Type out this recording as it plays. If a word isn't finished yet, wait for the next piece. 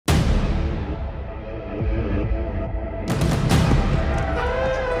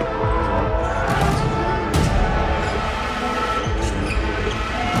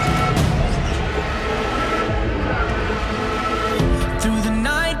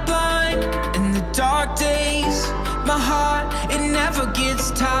it never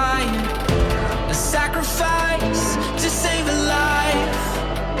gets tired. A sacrifice to save a life.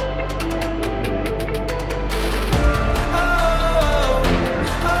 Oh,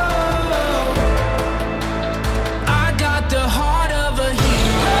 oh, I got the heart of a hero.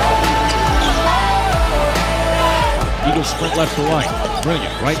 Eagles sprint left to right.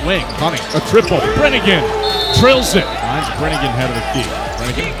 Brilliant. Right wing. Hunting. A triple. Brennigan drills it. Finds Brennigan head of the key.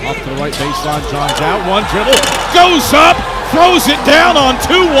 Brennigan off to the right baseline. John's out. One dribble. Goes up. Throws it down on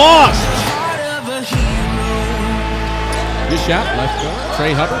two wasps. This shot. Left corner.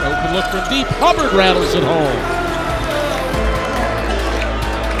 Trey Hubbard. Open look from deep. Hubbard rattles it home.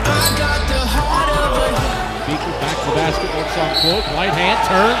 Beaker back to the basket. Works on quote. Right hand.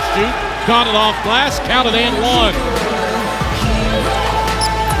 Turns. Shoot. Got it off glass. Counted and one.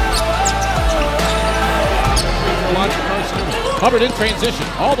 Hubbard in transition,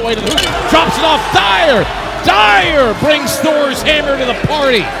 all the way to the hoop, drops it off. Dyer brings Thor's hammer to the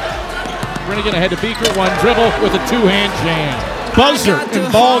party. Brennigan ahead to Beaker, one dribble with a two-hand jam. Buzzer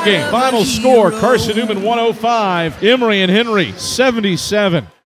in ball game. Final score: Carson-Newman 105, Emory and Henry 77.